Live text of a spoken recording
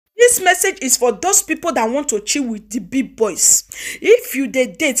This message is for those people that want to chill with the big boys. If you dey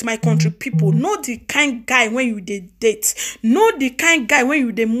date, my country people, know the kind guy when you dey date. Know the kind guy when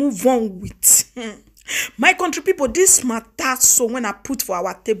you dey move on with. My country people, this matter, so when I put for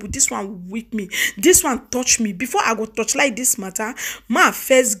our table, this one weak me, this one touch me. Before I go touch like this matter, my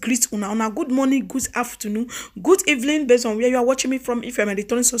first greet una good morning, good afternoon, good evening, based on where you are watching me from. If you're a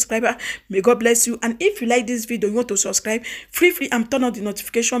returning subscriber, may God bless you. And if you like this video, you want to subscribe, free and turn on the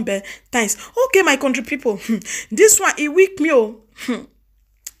notification bell. Thanks. Okay, my country people, this one, it weak me, oh.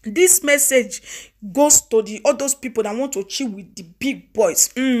 This message goes to all those people that want to chill with the big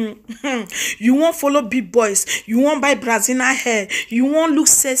boys. You won't follow big boys. You won't buy Brazilian hair. You won't look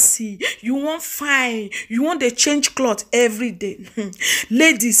sexy. You won't fine. You want to change clothes every day.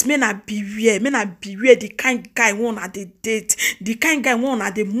 Ladies, men are beware. Men are beware the kind guy want at the date. The kind guy want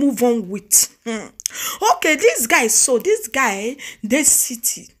at the move on with. Okay, this guy, this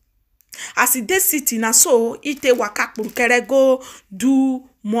city. As he dey city na so he take waka kpurukere go do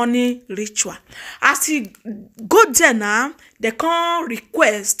money ritual. As he go there now, they can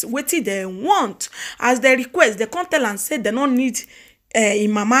request wetin they want. As they request, they can tell and say they don't need a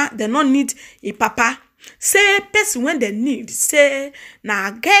mama, they don't need a papa. Say person when they need, say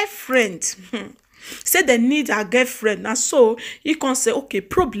na girlfriend. Say they need a girlfriend. Now so he can say okay,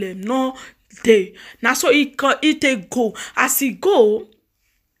 problem no dey. Now so he take go. As he go,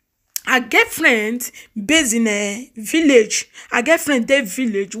 a girlfriend based in a village. A girlfriend dey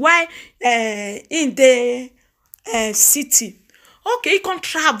village. Why in the city? Okay, he can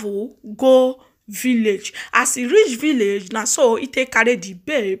travel go village. As he reach village, now so he take carry the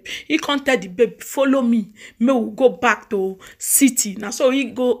babe. He can tell the babe, follow me. May we go back to city. Now so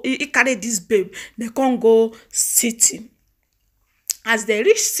he carry this babe. They can go city. As they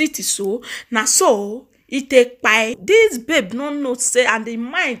reach city, so now so he take by this babe no know say, and the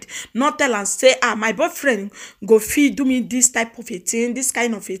mind not tell and say, my boyfriend go feed do me this type of a thing, this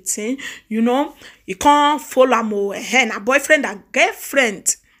kind of a thing, you know. He can't follow am a boyfriend and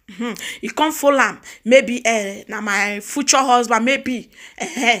girlfriend. He can't follow am. Maybe na my future husband, maybe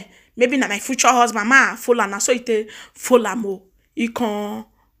na my future husband, follow am. So he take follow am. He can't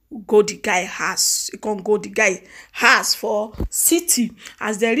go the guy house. He can't go the guy house for city.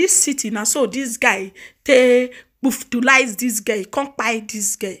 As there is city now, so this guy take utilize this guy. He can't buy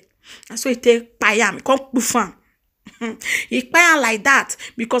this guy. And so he take buy him. He can't poof him. He buy him like that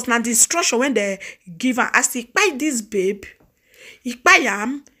because now the instruction when they give him, as he buy this babe, he buy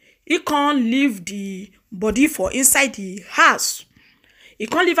him. He can't leave the body for inside the house. He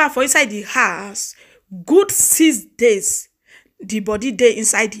can't leave her for inside the house. Good 6 days. The body dey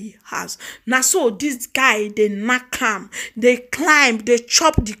inside the house. Now so this guy they knock him, they climb, they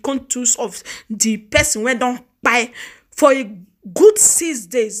chop the contours of the person when don't buy for a good 6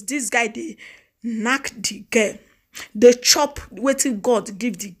 days. This guy they knock the girl. They chop waiting God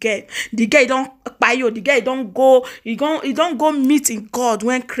give the girl. The guy don't buy you. The guy don't go. He don't go meet in God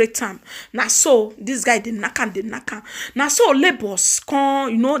when create him. Now so this guy they knock him. Now so labels come,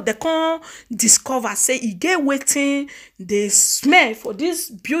 you know, they can discover say he get waiting the smell for this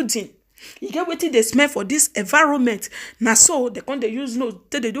building. He get waiting the smell for this environment. Now so they can use no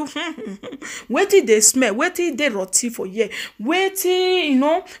they do waiting they smell, waiting they rotty for you, waiting, you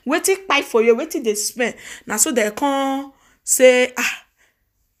know, waiting pipe for you, waiting they smell. Now so they can say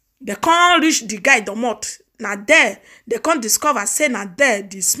they can't reach the guy the mouth. Now there they can't discover say now there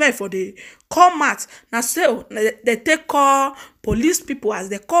the smell for the come out. Now so they take call police people. As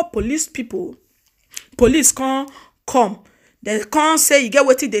they call police people, police can come. They can't say you get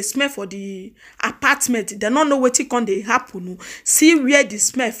what they smell for the apartment. They don't know what it can they happen. See where the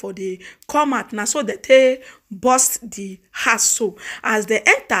smell for the come out. Now so they bust the house. So as they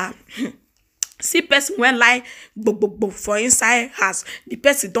enter, see person when like for inside house. The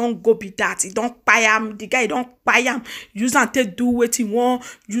person don't go be that. He don't buy him. The guy don't buy him. Use and take do what he want.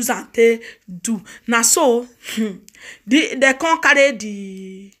 Use and take do. Now so they can't carry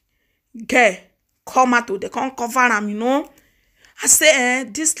the girl come out. They can't cover him. You know. I say,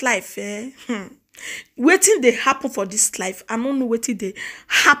 this life, waiting they happen for this life. I don't know waiting they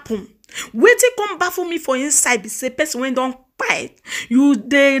happen. Waiting come baffle me for inside. Be say person when don't buy. You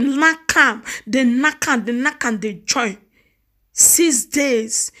they knock him, they join. 6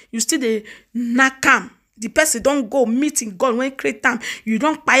 days, you still they knock him. The person don't go meeting God when create time. You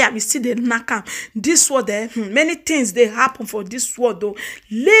don't buy him, you still they knock him. This world many things they happen for this world though.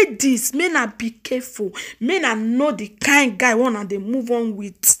 Ladies, may not be careful. May not know the kind guy one and they move on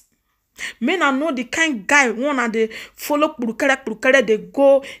with. May not know the kind guy one and they follow purukere, they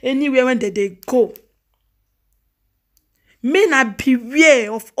go anywhere when they go. May not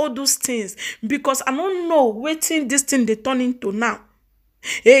beware of all those things, because I don't know waiting this thing they turn into now.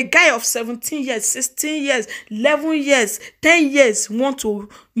 A guy of 17 years, 16 years, 11 years, 10 years want to,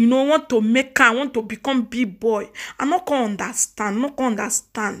 want to make am, want to become big boy. I not can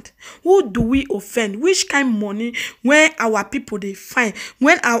understand. Who do we offend? Which kind of money when our people they find?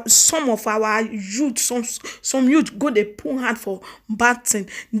 When some of our youth, some youth go they pull hand for bad thing.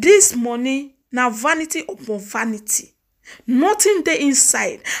 This money now vanity upon vanity. Nothing dey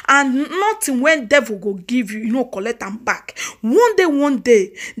inside, and nothing when devil go give you, collect them back. One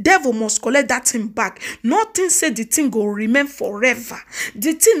day, devil must collect that thing back. Nothing say the thing go remain forever.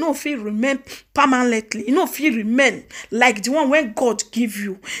 The thing no fit remain permanently. Fit remain like the one when God give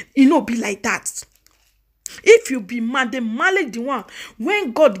you. Be like that. If you be man, they marry the one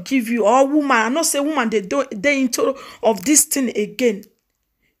when God give you, or woman. I not say woman they into of this thing again.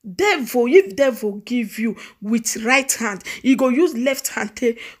 Devil, if devil give you with right hand, he go use left hand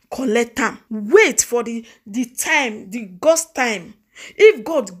to collect am. Wait for the time, the God's time. If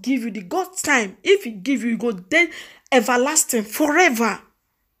God give you the God's time, if he give you go then everlasting forever.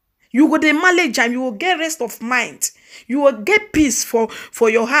 You go the manage and you will get rest of mind. You will get peace for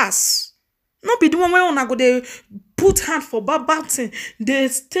your house. Not be the one where una go dey put hand for bad thing. They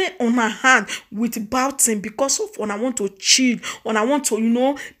stay on her hand with bad thing because of when I want to chill, when I want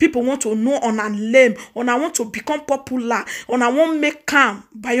to, people want to know on a lame, when I want to become popular, when I want make calm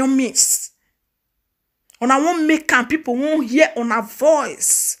by your means. When I want make calm, people won't hear on a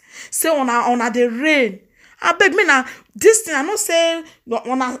voice. Say on a the rain. I beg me now, this thing I not say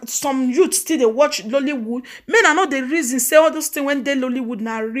when some youth still they watch Lollywood. Me I know the reason say all those things when they Lollywood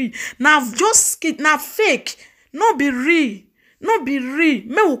now real. Now just skit now fake. No be real. No be real.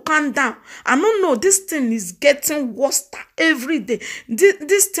 Me will calm down. I don't know. This thing is getting worse every day.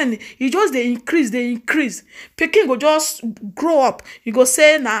 This thing, it just they increase. Peking go just grow up. You go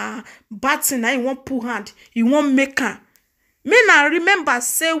say nah bad thing. Now you won't pull hand. You won't make her. Me now remember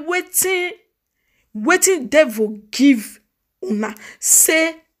say waiting devil give una.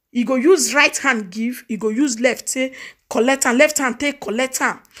 Say you go use right hand give. You go use left say collect and left hand take collect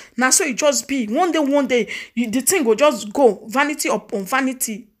am. Now so it just be one day the thing go just go vanity upon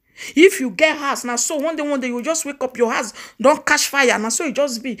vanity. If you get house now, so one day you just wake up, your house don't catch fire. Now so it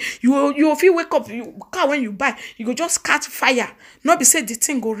just be you feel wake up, car when you buy you go just catch fire. Not be say the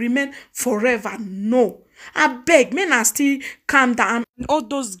thing go remain forever. No. I beg, men are still calm down. All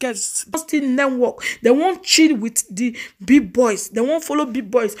those girls still network. They won't chill with the big boys. They won't follow big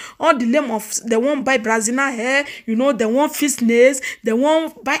boys. All the name of they won't buy Brazilian hair. They won't fix nails. They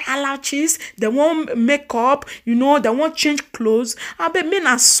won't buy allergies. They won't make up. They won't change clothes. I beg, men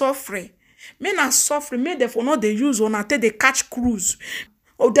are suffering. Men are suffering. Men therefore not they use on until they catch cruise.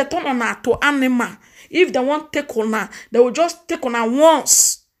 Or they turn on her to animal. If they won't take on her, they will just take on her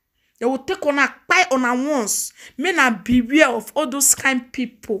once. They will take on a pie on a once. Men are beware of all those kind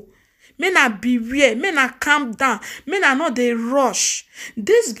people. Men are beware. Men are calm down. Men are not they rush.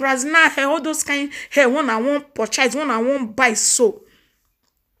 This Brazilian hair, all those kind hair, one I want purchase, one I want buy so.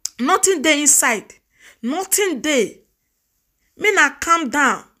 Nothing there inside. Nothing there. Men are calm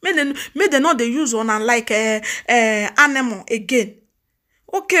down. Men they not they use on like animal again.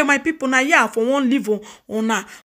 Okay, my people, now yeah, for one live on